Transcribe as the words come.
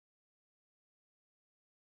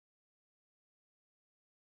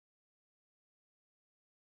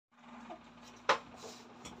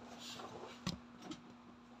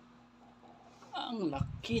Ang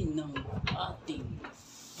laki ng ating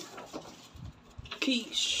king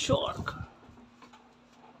shark.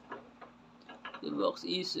 The box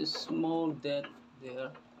is a small that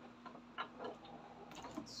there.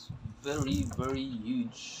 It's very, very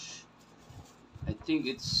huge. I think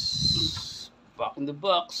it's back in the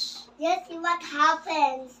box. Let's see what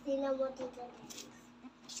happens. You know what it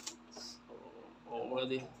is.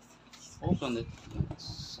 Already opened it.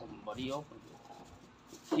 Somebody opened it.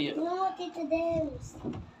 Here. You know what it is.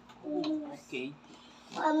 Okay.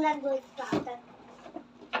 I'm not going to stop that.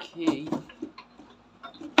 Okay.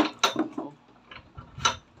 Oh.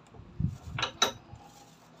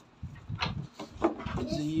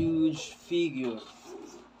 It's a huge figure.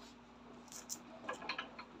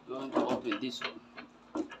 Going to open this one.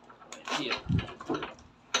 Right here.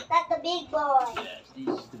 That's the big boy. Yes, this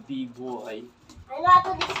is the big boy. I know how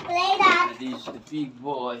to display that. This is the big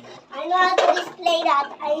boy. I know how to display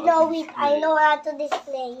that. I know it. I know how to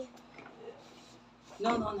display.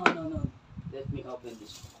 No. Let me open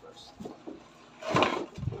this one first.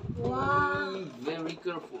 Wow. Very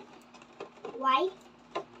careful. Why?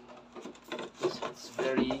 It's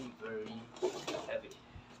very, very heavy.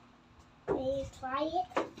 Can you try it?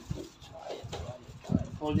 Try it.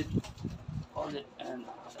 Hold it, and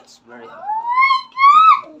that's very heavy.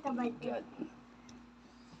 Oh my God. God.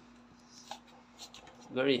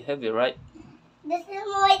 Very heavy, right? This is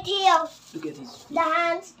right here. Look at his feet. The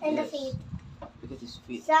hands and the Yes. feet. Look at his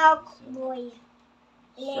feet. Shark boy.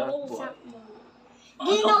 Shark boy. Shark boy. Oh,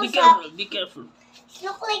 Do you no, know be shark? careful, be careful. It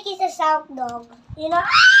looks like he's a shark dog. You know?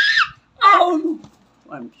 Oh, no.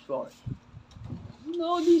 I'm sorry.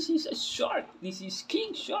 No, this is a shark. This is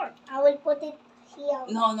king shark. I will put it here.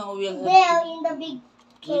 No, we'll have There to in the big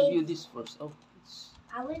review cave. this first. Oh, it's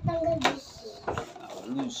I will tanggal this. a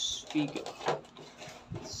loose figure.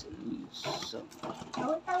 It's loose. So, I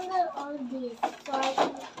will tanggal all this. So I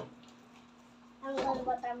can tanggal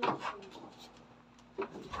what I'm doing.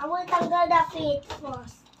 I will tanggal the feet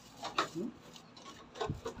first.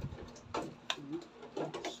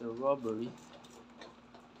 it's a rubbery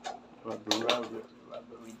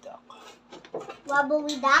duck.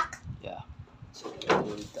 Wobbly duck. Yeah, it's a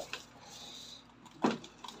rubbery duck.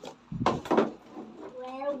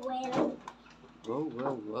 Well.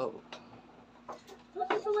 Whoa.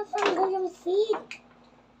 Bakit tumatanggal yung feet?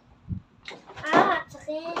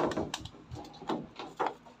 Sakit.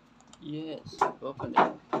 Yes, open it.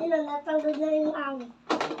 Natanggal na yung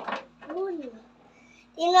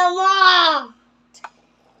Tingnan mo!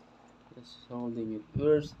 Just holding it.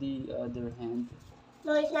 Where's the other hand?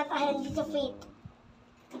 No, it's not a hand, it's a feet.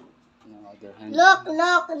 No other hand. Look.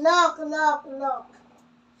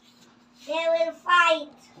 They will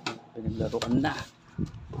fight. Pinaglaruan na.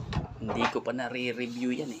 Hindi ko pa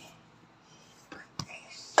nare-review yan eh.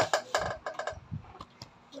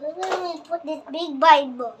 We're going to put this big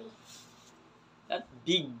bad boy. That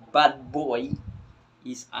big bad boy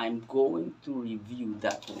is I'm going to review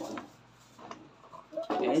that one.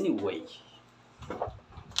 Anyway.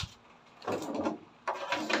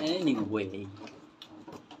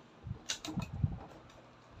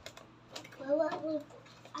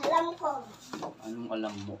 Alam ko. Anong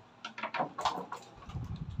alam mo?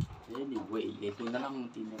 Anyway, ito na lang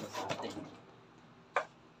tinira sa atin.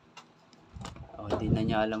 Oh, hindi na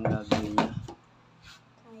niya alam gagawin niya.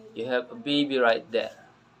 You have a baby right there.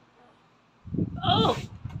 Oh!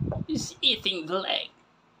 He's eating the leg.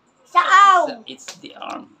 Saan? It's the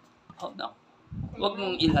arm. Oh no. Huwag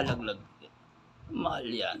mong ilalaglag. Mahal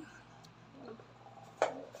yan.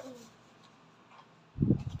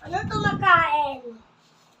 Ano ito makain?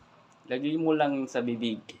 Lagay mo lang sa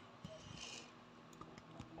bibig.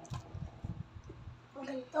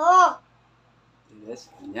 Ganito.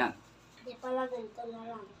 Yes, ganyan. Hindi pala ganito na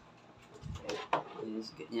lang.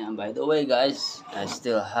 Yes, ganyan. By the way, guys, I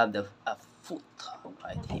still have a foot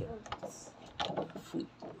right here. Foot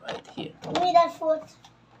right here. Give me that foot.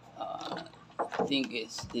 I think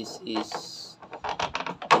this is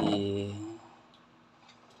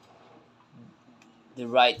the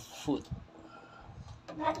right foot.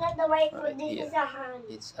 That's not the right foot. Right This here. is a hand.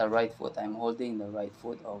 It's a right foot. I'm holding the right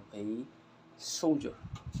foot of a soldier.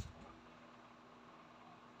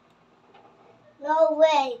 No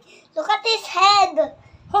way. Look at his head.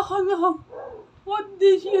 Oh no! What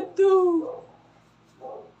did you do?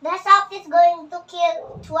 The shark is going to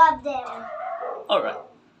kill two of them. Alright.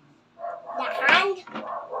 The hand.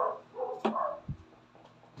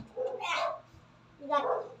 You got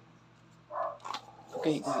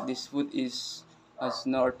Okay, this foot has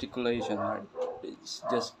no articulation, right? It's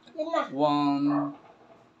just yun na. one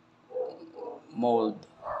mold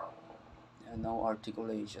and no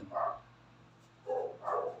articulation.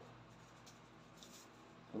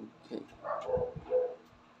 Okay.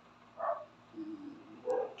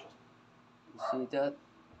 You see that?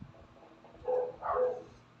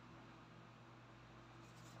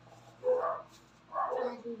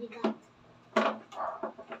 Bibigat.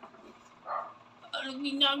 Anong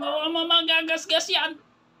ginagawa mo? Magagasgas yan!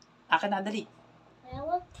 Akin na, dali.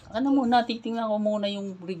 Ewan. Akin na muna, titingnan ko muna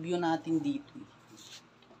yung review natin dito.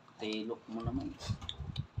 Look mo naman.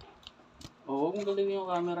 Oo, huwag mong galawin yung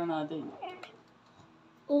camera natin.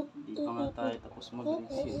 Hindi pa nga tayo tapos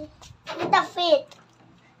mag-review. Wait the feet.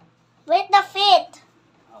 Wait the feet.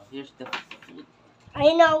 Oh, here's the feet.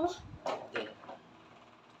 I know. There.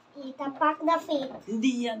 Itapak the feet.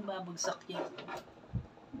 Hindi yan, babagsak yan.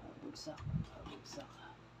 Babagsak.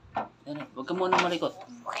 Ano, huwag ka muna malikot.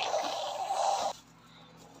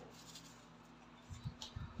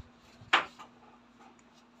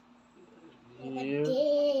 Here,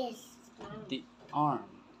 This. the arm.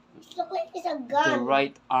 It looks like it's a The gun.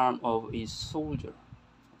 right arm of a soldier.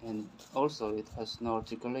 And also, it has no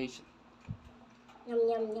articulation. Yum,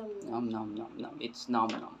 yum, yum. Nom nom nom nom. It's nom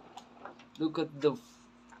nom. Look at the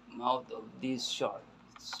mouth of this shark.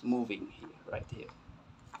 It's moving here, right here.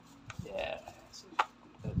 Yeah. So,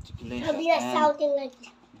 articulation. I'll be like and shouting like.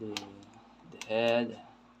 the head.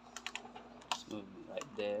 It's moving right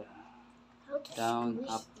there. How to Down, squish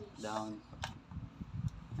up, this? down.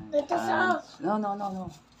 And Ito sa- hands. No.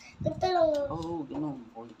 Ganito lang. Oh, ganun.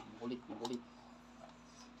 Ulit.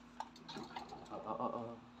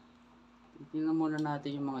 Oo. Tingnan muna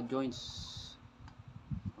natin yung mga joints.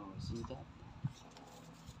 Oh, see that?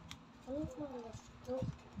 Ano ba ito?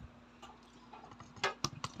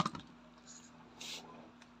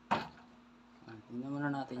 Tingnan muna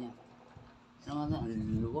natin yan.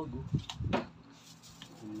 Ang luwag oh.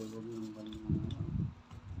 Ang luwag ng kanyang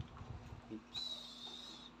hips.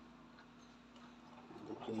 And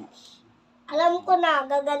the joints. Alam ko na,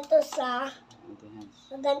 gaganto sa. And the hands.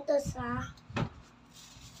 Gaganto sa.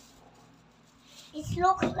 It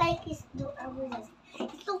looks like it's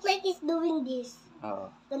doing this.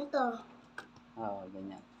 Oo. Ganto. Oo,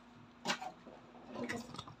 ganyan.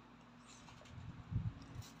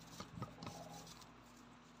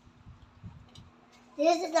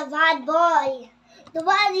 This is a bad boy. Do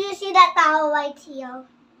you see that tao right here?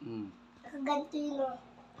 Nakaganto yun o.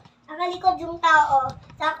 Nakalikod yung tao.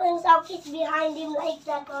 Saka yung sockets behind him like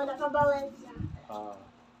that o. Nakabawal siya.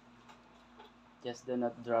 Just do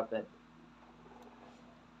not drop it.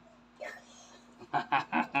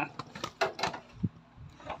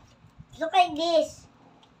 Look like this.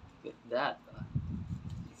 Look at that.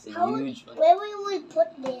 It's a How, huge one. where will we put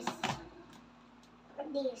this?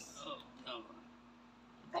 Like this. Oh, no.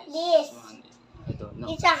 Like this. One, I don't know.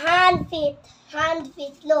 It's a hand fit. Hand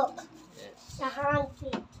fit. Look. Yes. It's a hand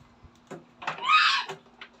fit.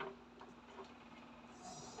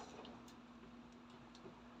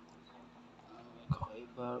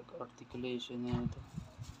 Kakaiba articulation na ito.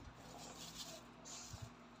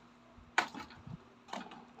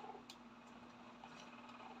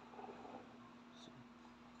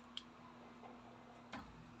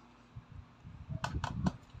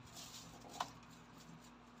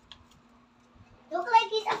 Look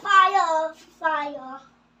like it's a fire. Fire.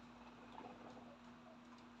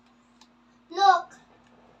 Look.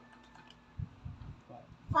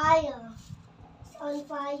 Fire. It's on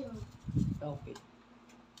fire. Okay.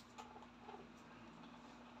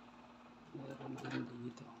 Meron din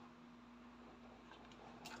dito.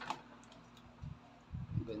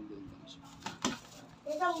 Ganda lang siya.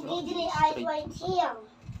 There's some So, giggly straight. eyes right here.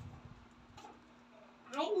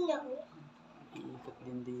 I know. Iikot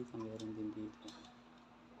din dito. Meron din dito.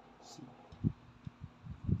 See?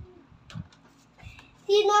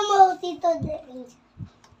 Sino mo, Tito James?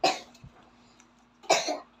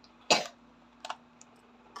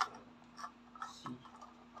 See?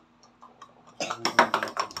 Meron din dito.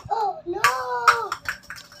 Oh, no!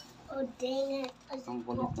 Oh, dang it. Ang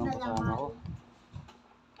kulit ng kasama ko.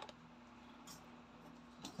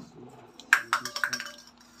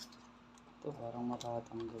 Ito parang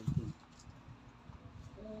matatanggal din.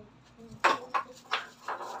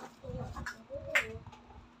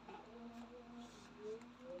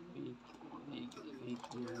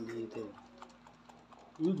 Wiggle lang dito.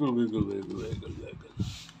 Wiggle.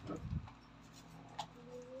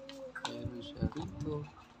 Meron siya rito.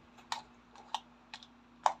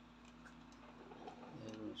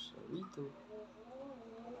 Meron siya rito.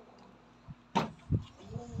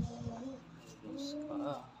 Meron sa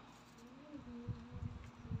paa.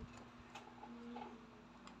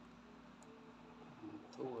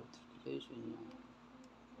 Ito, articulation niya.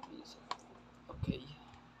 Okay.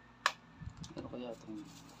 Meron kaya itong...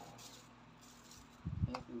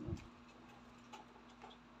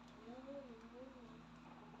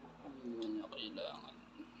 Hindi niya kailangan.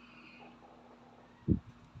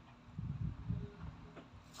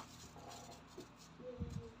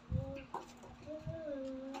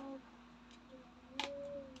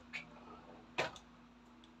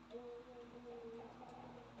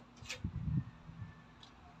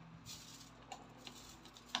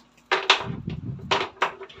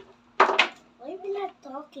 Why are we not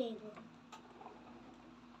talking?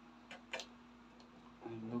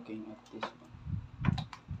 I'm looking at this one.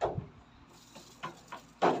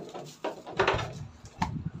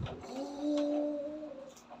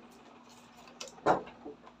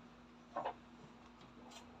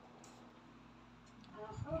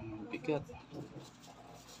 Bigat.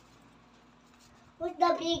 Who's the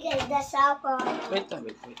biggest? The supper. Wait.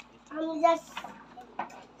 I'm just...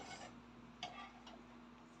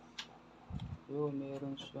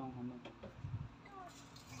 Meron siyang ano.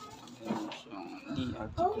 Meron siyang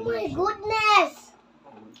de-articulation. Oh my goodness!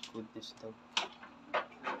 Oh my goodness daw.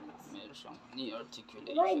 Meron siyang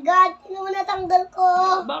de-articulation. Oh my God! Ano natanggal ko?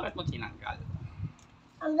 Bakit mo tinanggal?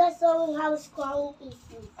 I'm just showing how strong it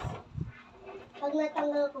is. Pag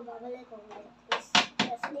natanggal ko, babalik ko ulit. It's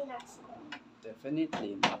definitely not strong.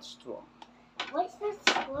 Definitely not strong. Why is that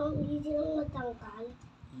strong? Easy lang matanggal.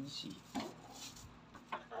 Easy.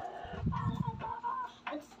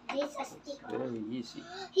 What's this? A stick? Very easy.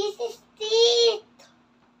 His teeth!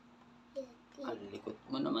 His teeth. Ang likot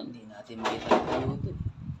mo naman, di natin makita tayo dun.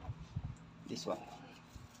 This one.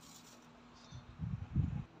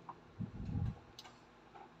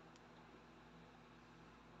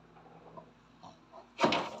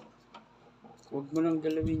 Huwag mo nang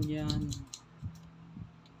galawin yan.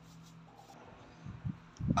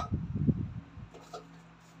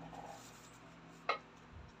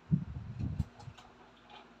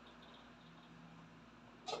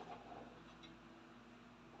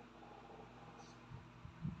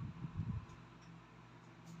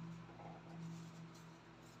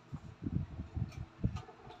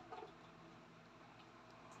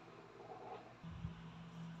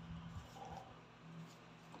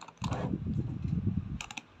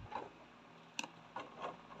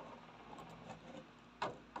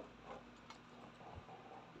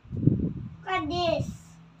 Look at this.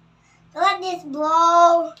 Look at this,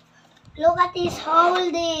 bro. Look at his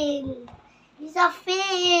holding. He's a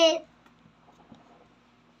fit.